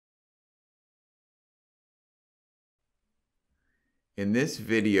In this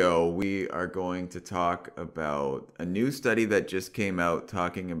video, we are going to talk about a new study that just came out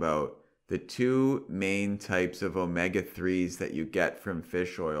talking about the two main types of omega-3s that you get from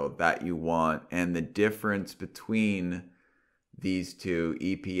fish oil that you want and the difference between these two,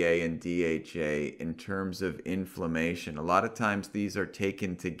 EPA and DHA, in terms of inflammation. A lot of times these are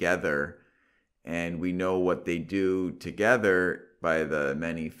taken together and we know what they do together by the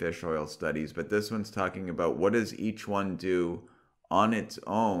many fish oil studies, but this one's talking about what does each one do on its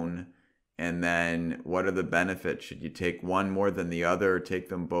own, and then what are the benefits? Should you take one more than the other, or take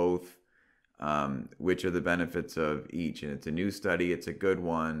them both? Which are the benefits of each? And it's a new study, it's a good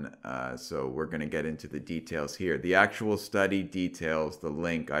one, so we're going to get into the details here. The actual study details, the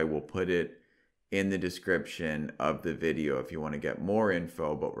link, I will put it in the description of the video if you want to get more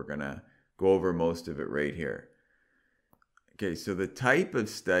info, but we're going to go over most of it right here. Okay, so the type of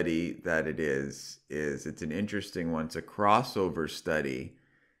study that it is it's an interesting one. It's a crossover study.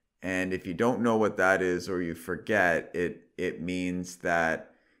 And if you don't know what that is or you forget, it means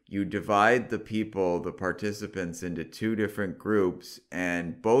that you divide the people, the participants, into two different groups,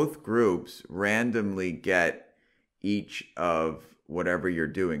 and both groups randomly get each of whatever you're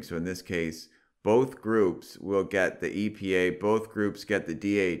doing. So in this case, both groups will get the EPA, both groups get the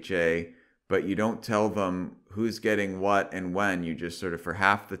DHA, but you don't tell them who's getting what and when. You just sort of, for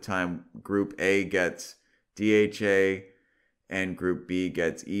half the time, group A gets DHA and group B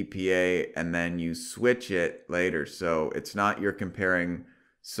gets EPA, and then you switch it later. So it's not you're comparing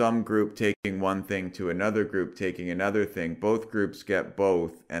some group taking one thing to another group taking another thing. Both groups get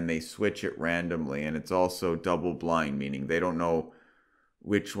both and they switch it randomly. And it's also double blind, meaning they don't know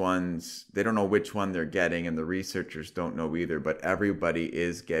which one they're getting, and the researchers don't know either, but everybody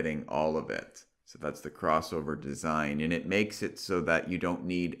is getting all of it. So that's the crossover design, and it makes it so that you don't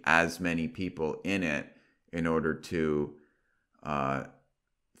need as many people in it in order to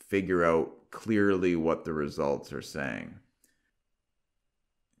figure out clearly what the results are saying.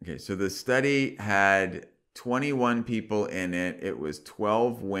 Okay, so the study had 21 people in it. It was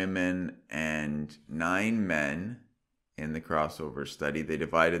 12 women and 9 men. In the crossover study, they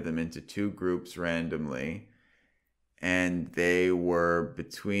divided them into two groups randomly, and they were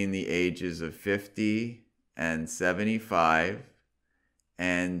between the ages of 50 and 75,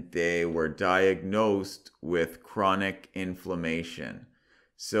 and they were diagnosed with chronic inflammation.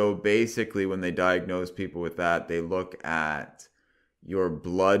 So basically, when they diagnose people with that, they look at your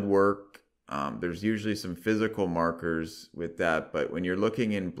blood work. There's usually some physical markers with that, but when you're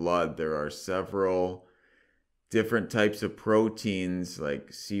looking in blood, there are several different types of proteins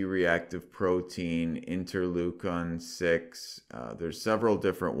like C-reactive protein, interleukin-6. There's several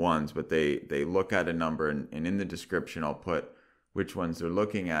different ones, but they look at a number, and in the description I'll put which ones they're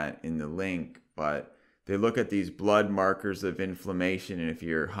looking at in the link, but they look at these blood markers of inflammation, and if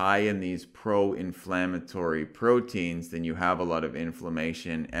you're high in these pro-inflammatory proteins, then you have a lot of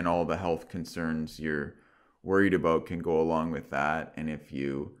inflammation, and all the health concerns you're worried about can go along with that. And if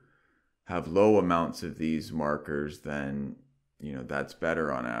you have low amounts of these markers, then that's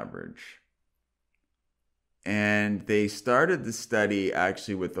better on average. And they started the study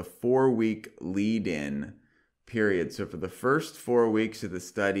actually with a 4-week lead-in period. So for the first 4 weeks of the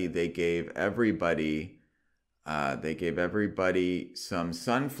study, they gave everybody some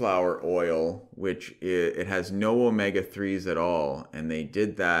sunflower oil, which it has no omega-3s at all, and they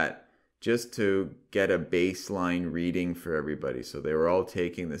did that just to get a baseline reading for everybody. So they were all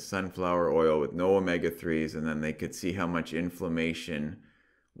taking the sunflower oil with no omega-3s, and then they could see how much inflammation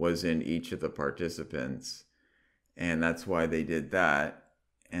was in each of the participants. And that's why they did that.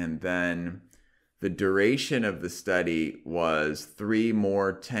 And then the duration of the study was 3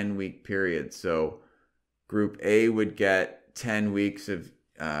 more 10-week periods. So group A would get 10 weeks of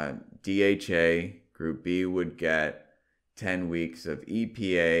DHA, group B would get 10 weeks of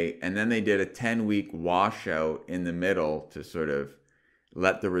EPA, and then they did a 10-week washout in the middle to sort of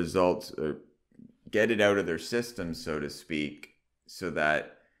let the results get it out of their system, so to speak, so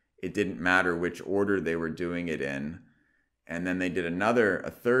that it didn't matter which order they were doing it in. And then they did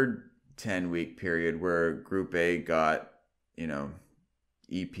a third 10-week period where group A got,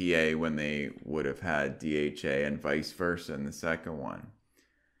 EPA when they would have had DHA, and vice versa in the second one.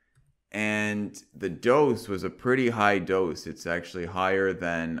 And the dose was a pretty high dose. It's actually higher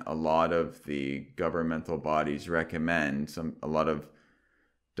than a lot of the governmental bodies recommend. A lot of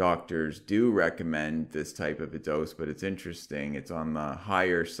doctors do recommend this type of a dose, but it's interesting. It's on the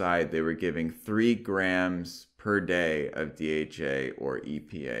higher side. They were giving 3 grams per day of DHA or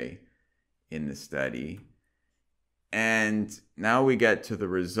EPA in the study. And now we get to the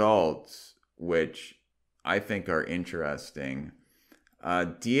results, which I think are interesting.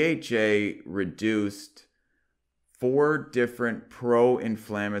 DHA reduced 4 different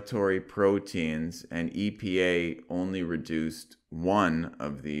pro-inflammatory proteins, and EPA only reduced one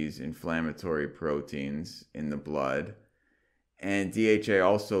of these inflammatory proteins in the blood. And DHA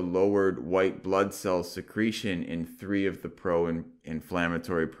also lowered white blood cell secretion in 3 of the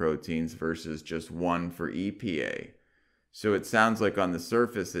pro-inflammatory proteins versus just one for EPA. So it sounds like on the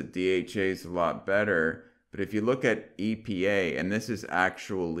surface that DHA is a lot better, but if you look at EPA, and this is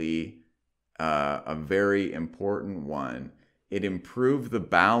actually a very important one, it improved the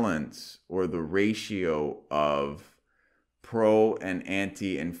balance or the ratio of pro and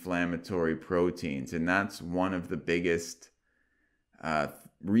anti-inflammatory proteins. And that's one of the biggest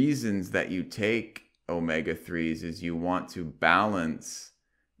reasons that you take omega-3s is you want to balance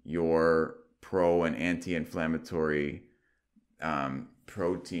your pro and anti-inflammatory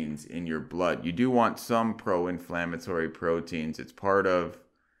proteins in your blood. You do want some pro-inflammatory proteins. It's part of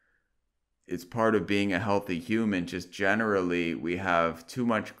being a healthy human. Just generally, we have too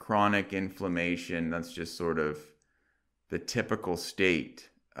much chronic inflammation. That's just sort of the typical state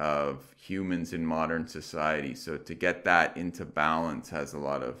of humans in modern society. So to get that into balance has a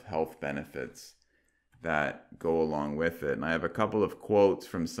lot of health benefits that go along with it. And I have a couple of quotes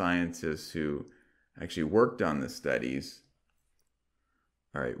from scientists who actually worked on the studies.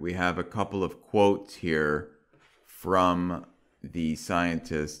 All right, we have a couple of quotes here from the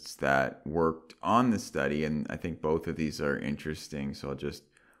scientists that worked on the study, and I think both of these are interesting, so I'll just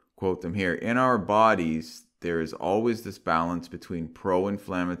quote them here. In our bodies, there is always this balance between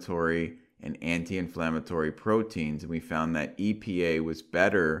pro-inflammatory and anti-inflammatory proteins, and we found that EPA was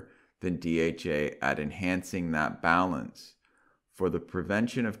better than DHA at enhancing that balance. For the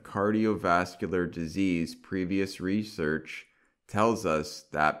prevention of cardiovascular disease, previous research tells us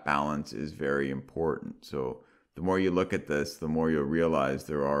that balance is very important. So the more you look at this, the more you'll realize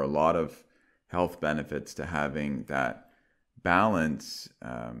there are a lot of health benefits to having that balance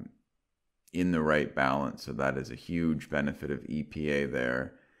in the right balance. So that is a huge benefit of EPA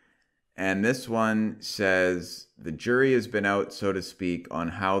there. And this one says, the jury has been out, so to speak, on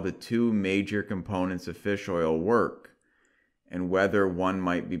how the 2 major components of fish oil work and whether one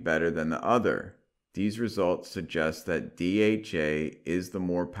might be better than the other. These results suggest that DHA is the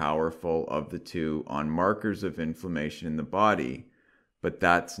more powerful of the 2 on markers of inflammation in the body, but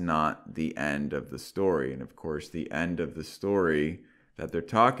that's not the end of the story. And of course, the end of the story that they're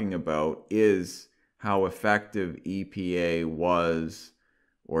talking about is how effective EPA was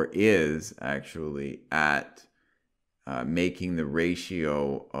or is actually at making the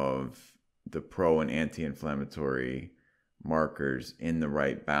ratio of the pro and anti-inflammatory markers in the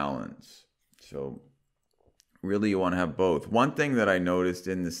right balance. So really you want to have both. One thing that I noticed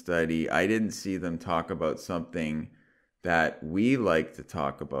in the study, I didn't see them talk about something that we like to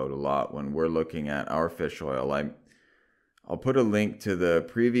talk about a lot when we're looking at our fish oil. I'll put a link to the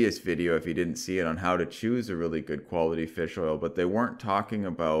previous video if you didn't see it on how to choose a really good quality fish oil, but they weren't talking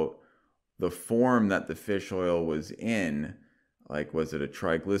about the form that the fish oil was in. Like, was it a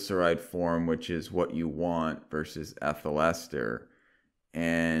triglyceride form, which is what you want, versus ethyl ester?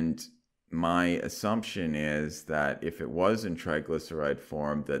 And my assumption is that if it was in triglyceride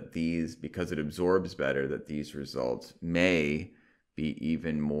form, that these, because it absorbs better, that these results may be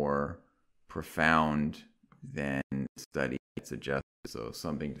even more profound than the study suggests. So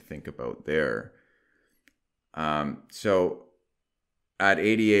something to think about there. So at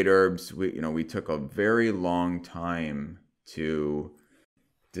 88 Herbs, we took a very long time to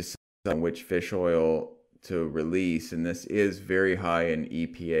decide on which fish oil to release, and this is very high in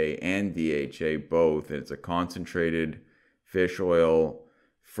EPA and DHA both. It's a concentrated fish oil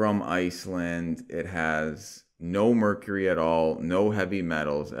from Iceland. It has no mercury at all, no heavy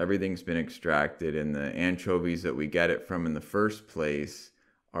metals. Everything's been extracted, and the anchovies that we get it from in the first place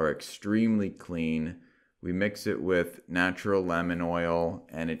are extremely clean. We mix it with natural lemon oil,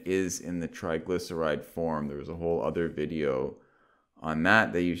 and it is in the triglyceride form. There was a whole other video on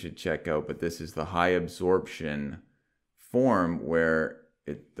that you should check out, but this is the high absorption form where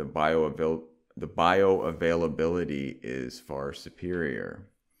the bioavailability is far superior.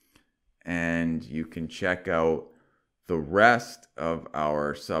 And you can check out the rest of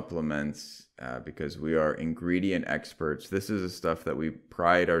our supplements because we are ingredient experts. This is the stuff that we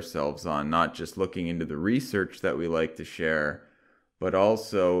pride ourselves on, not just looking into the research that we like to share, but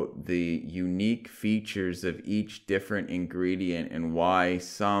also the unique features of each different ingredient and why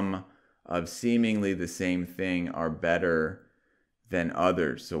some of seemingly the same thing are better than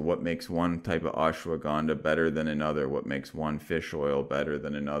others. So what makes one type of ashwagandha better than another? What makes one fish oil better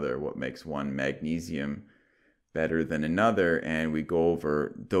than another? What makes one magnesium better than another, and we go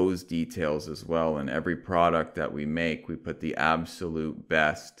over those details as well. And every product that we make, we put the absolute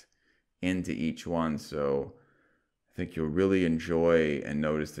best into each one. So I think you'll really enjoy and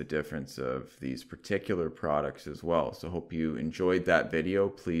notice the difference of these particular products as well. So hope you enjoyed that video.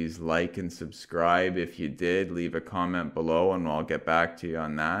 Please like and subscribe. If you did, leave a comment below and I'll get back to you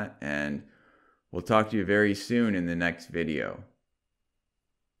on that. And we'll talk to you very soon in the next video.